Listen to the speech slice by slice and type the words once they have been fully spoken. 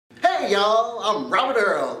Hey y'all, I'm Robert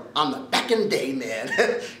Earl. I'm the back in the day man.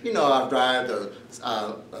 You know I drive the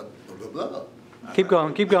Keep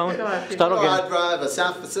going. Start again. I drive a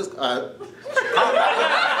San Francisco. See,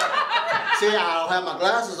 I don't have my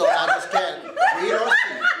glasses on. I just can't read or see.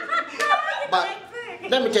 But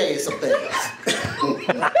let me tell you some things.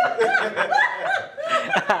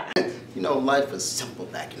 You know, life was simple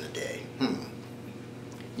back in the day.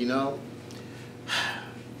 You know,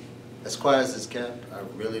 as quiet as it's kept, I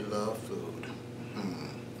really love food.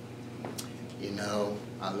 You know,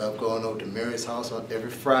 I love going over to Mary's house on every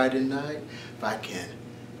Friday night if I can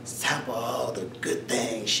sample all the good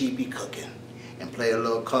things she be cooking and play a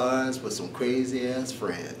little cards with some crazy ass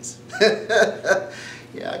friends.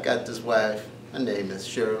 Yeah, I got this wife. Her name is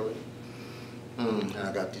Shirley. And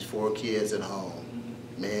I got these 4 kids at home.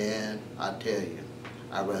 Man, I tell you,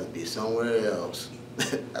 I'd rather be somewhere else.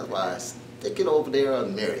 That's why I stick it over there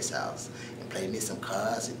on Mary's house and play me some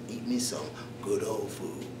cards and eat me some good old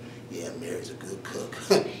food. Yeah, Mary's a good cook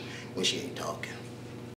when she ain't talking.